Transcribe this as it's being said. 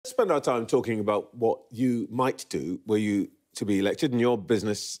spend our time talking about what you might do were you to be elected, and your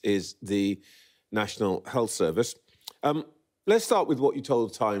business is the National Health Service. Let's start with what you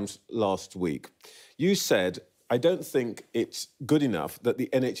told Times last week. You said, I don't think it's good enough that the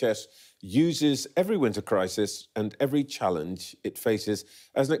NHS uses every winter crisis and every challenge it faces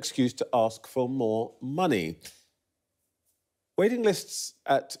as an excuse to ask for more money. Waiting lists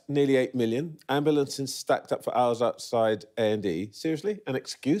at nearly 8 million, ambulances stacked up for hours outside A&E. Seriously, an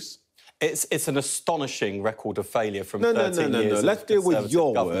excuse? It's an astonishing record of failure from 13 years. No. Let's deal with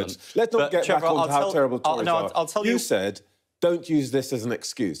your words. Let's not get back onto how terrible Tories are. I'll tell you. You said, don't use this as an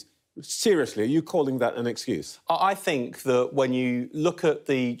excuse. Seriously, are you calling that an excuse? I think that when you look at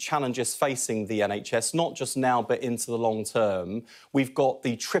the challenges facing the NHS, not just now but into the long term, we've got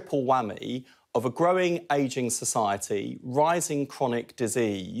the triple whammy of a growing ageing society, rising chronic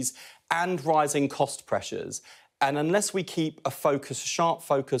disease and rising cost pressures. And unless we keep a sharp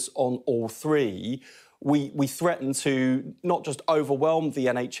focus on all three, we threaten to not just overwhelm the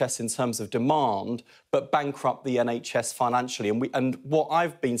NHS in terms of demand, but bankrupt the NHS financially. And what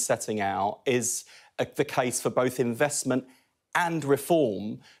I've been setting out is the case for both investment and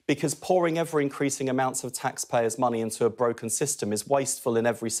reform, because pouring ever-increasing amounts of taxpayers' money into a broken system is wasteful in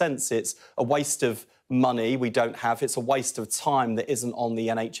every sense. It's a waste of money we don't have, it's a waste of time that isn't on the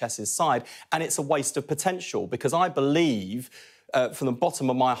NHS's side, and it's a waste of potential, because I believe from the bottom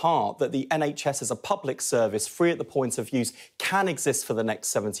of my heart that the NHS as a public service, free at the point of use, can exist for the next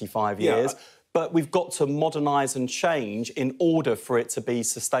 75 years. But we've got to modernise and change in order for it to be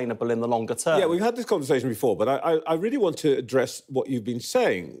sustainable in the longer term. Yeah, we've had this conversation before, but I really want to address what you've been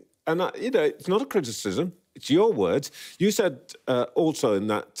saying. And, it's not a criticism, it's your words. You said also in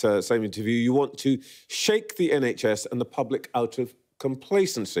that same interview you want to shake the NHS and the public out of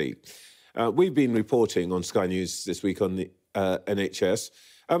complacency. We've been reporting on Sky News this week on the NHS.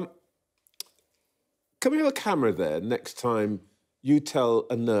 Can we have a camera there next time you tell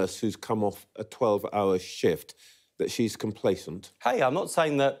a nurse who's come off a 12-hour shift that she's complacent? Hey, I'm not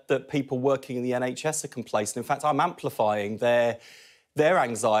saying that people working in the NHS are complacent. In fact, I'm amplifying their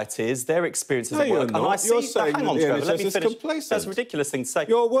anxieties, their experiences at work. You're not. And I see, You're saying hang on, the Trevor, let me NHS is finish. complacent. That's a ridiculous thing to say.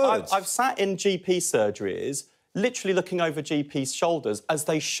 Your words. I've sat in GP surgeries, literally looking over GPs' shoulders as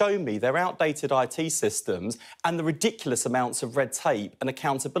they show me their outdated IT systems and the ridiculous amounts of red tape and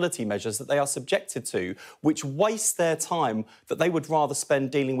accountability measures that they are subjected to, which waste their time that they would rather spend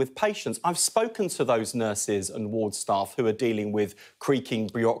dealing with patients. I've spoken to those nurses and ward staff who are dealing with creaking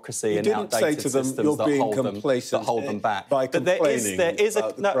bureaucracy and outdated systems that hold them back. By complaining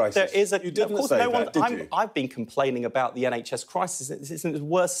about the crisis. You didn't say that, did you? I've been complaining about the NHS crisis. It's in its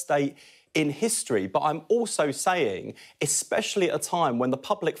worst state in history, but I'm also saying, especially at a time when the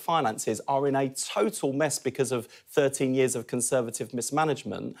public finances are in a total mess because of 13 years of Conservative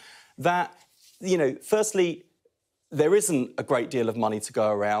mismanagement, that, firstly, there isn't a great deal of money to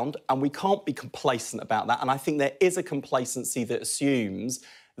go around, and we can't be complacent about that. And I think there is a complacency that assumes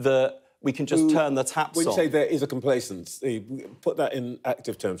that we can just turn the taps on. When you say there is a complacency, put that in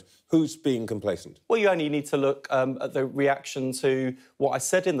active terms. Who's being complacent? Well, you only need to look at the reaction to what I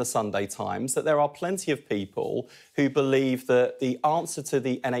said in the Sunday Times, that there are plenty of people who believe that the answer to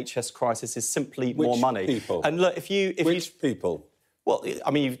the NHS crisis is simply more money. Which people? And look, Which people? Well, I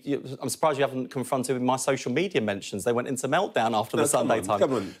mean, I'm surprised you haven't confronted with my social media mentions. They went into meltdown after the Sunday Times.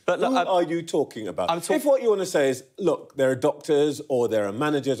 Come on. But look, who are you talking about? If what you want to say is, look, there are doctors or there are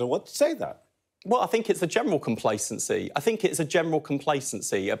managers or what, say that. Well, I think it's a general complacency. I think it's a general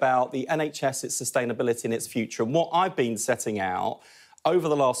complacency about the NHS, its sustainability and its future. And what I've been setting out over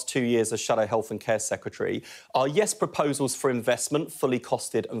the last 2 years as Shadow Health and Care Secretary are, yes, proposals for investment, fully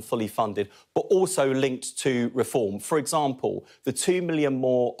costed and fully funded, but also linked to reform. For example, the 2 million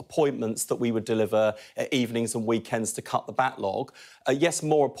more appointments that we would deliver at evenings and weekends to cut the backlog. Yes,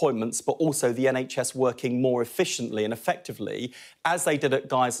 more appointments, but also the NHS working more efficiently and effectively, as they did at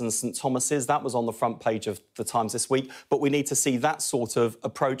Guy's and St Thomas's. That was on the front page of the Times this week, but we need to see that sort of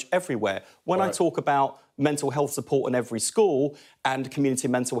approach everywhere. When I talk about mental health support in every school and community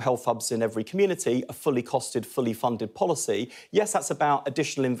mental health hubs in every community, a fully costed, fully funded policy. Yes, that's about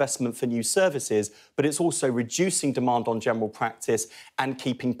additional investment for new services, but it's also reducing demand on general practice and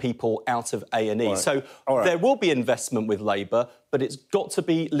keeping people out of A&E. So there will be investment with Labour, but it's got to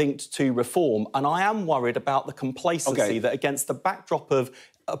be linked to reform. And I am worried about the complacency that, against the backdrop of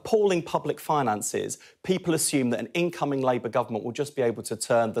appalling public finances, people assume that an incoming Labour government will just be able to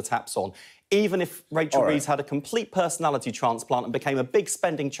turn the taps on. Even if Rachel Reeves had a complete personality transplant and became a big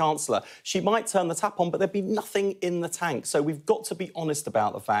spending chancellor, she might turn the tap on, but there'd be nothing in the tank. So we've got to be honest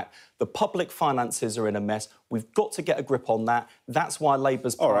about the fact the public finances are in a mess. We've got to get a grip on that. That's why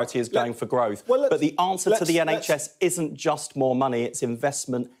Labour's priority is going for growth. Well, but the answer to the NHS isn't just more money, it's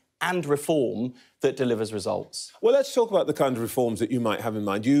investment and reform that delivers results. Well, let's talk about the kind of reforms that you might have in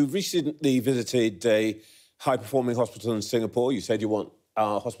mind. You recently visited a high-performing hospital in Singapore. You said you want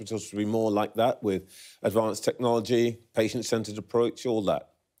our hospitals to be more like that, with advanced technology, patient-centred approach, all that.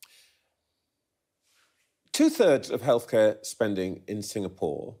 2/3 of healthcare spending in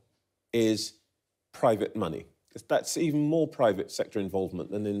Singapore is private money. That's even more private sector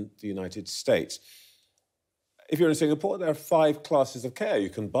involvement than in the United States. If you're in Singapore, there are 5 classes of care. You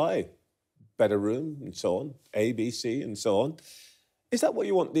can buy better room and so on, A, B, C and so on. Is that what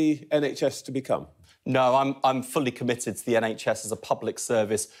you want the NHS to become? No, I'm fully committed to the NHS as a public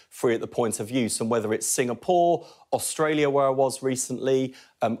service free at the point of use. And whether it's Singapore, Australia, where I was recently,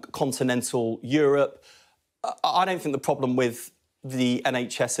 continental Europe, I don't think the problem with the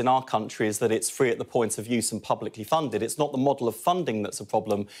NHS in our country is that it's free at the point of use and publicly funded. It's not the model of funding that's a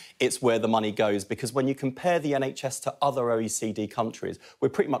problem, it's where the money goes. Because when you compare the NHS to other OECD countries, we're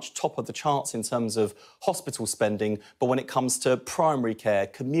pretty much top of the charts in terms of hospital spending, but when it comes to primary care,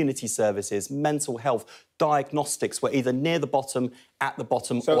 community services, mental health, diagnostics, we're either near the bottom, at the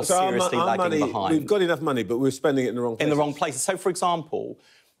bottom, or seriously lagging behind. We've got enough money, but we're spending it in the wrong places. In the wrong places. So, for example,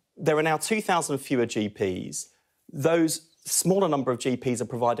 there are now 2,000 fewer GPs. Those smaller number of GPs are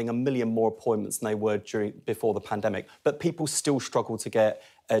providing 1 million more appointments than they were before the pandemic, but people still struggle to get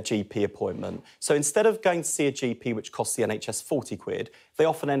a GP appointment. So instead of going to see a GP which costs the NHS 40 quid, they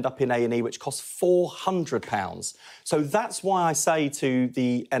often end up in A&E which costs £400. So that's why I say to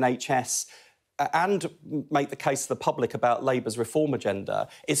the NHS and make the case to the public about Labour's reform agenda,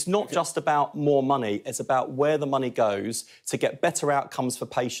 it's not just about more money, it's about where the money goes to get better outcomes for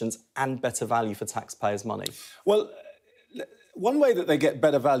patients and better value for taxpayers' money. Well, one way that they get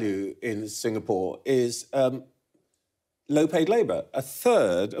better value in Singapore is low-paid labour.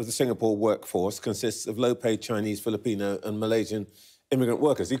 1/3 of the Singapore workforce consists of low-paid Chinese, Filipino and Malaysian immigrant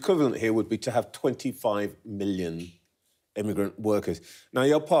workers. The equivalent here would be to have 25 million immigrant workers. Now,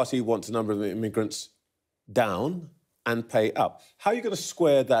 your party wants a number of immigrants down and pay up. How are you going to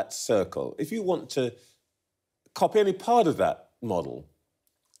square that circle? If you want to copy any part of that model,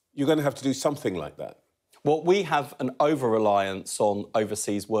 you're going to have to do something like that. Well, we have an over-reliance on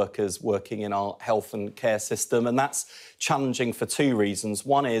overseas workers working in our health and care system, and that's challenging for 2 reasons.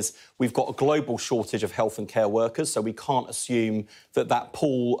 One is we've got a global shortage of health and care workers, so we can't assume that that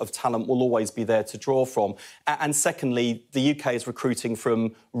pool of talent will always be there to draw from. And secondly, the UK is recruiting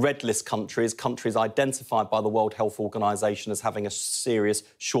from red list countries, countries identified by the World Health Organization as having a serious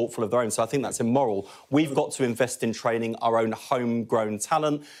shortfall of their own. So I think that's immoral. We've got to invest in training our own homegrown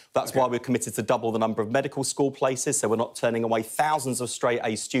talent. That's why we're committed to double the number of medical school places, so we're not turning away thousands of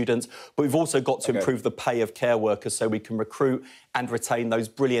straight-A students, but we've also got to improve the pay of care workers so we can recruit and retain those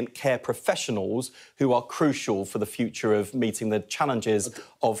brilliant care professionals who are crucial for the future of meeting the challenges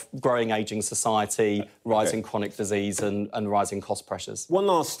of growing ageing society, rising chronic disease and rising cost pressures. One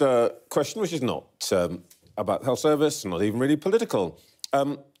last question, which is not about health service, not even really political.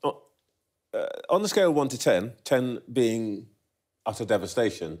 On the scale of 1 to 10, 10 being utter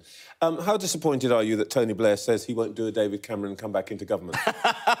devastation, how disappointed are you that Tony Blair says he won't do a David Cameron and come back into government?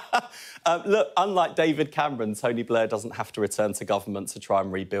 Look, unlike David Cameron, Tony Blair doesn't have to return to government to try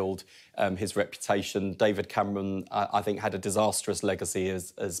and rebuild his reputation. David Cameron, I think, had a disastrous legacy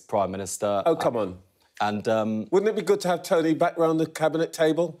as Prime Minister. Oh, come on. And wouldn't it be good to have Tony back round the cabinet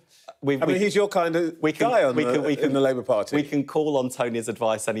table? I mean, he's your kind of guy in the Labour Party. We can call on Tony's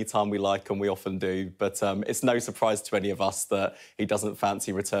advice any time we like, and we often do, but it's no surprise to any of us that he doesn't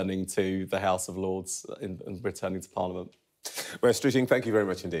fancy returning to the House of Lords and returning to Parliament. Wes Streeting, thank you very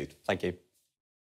much indeed. Thank you.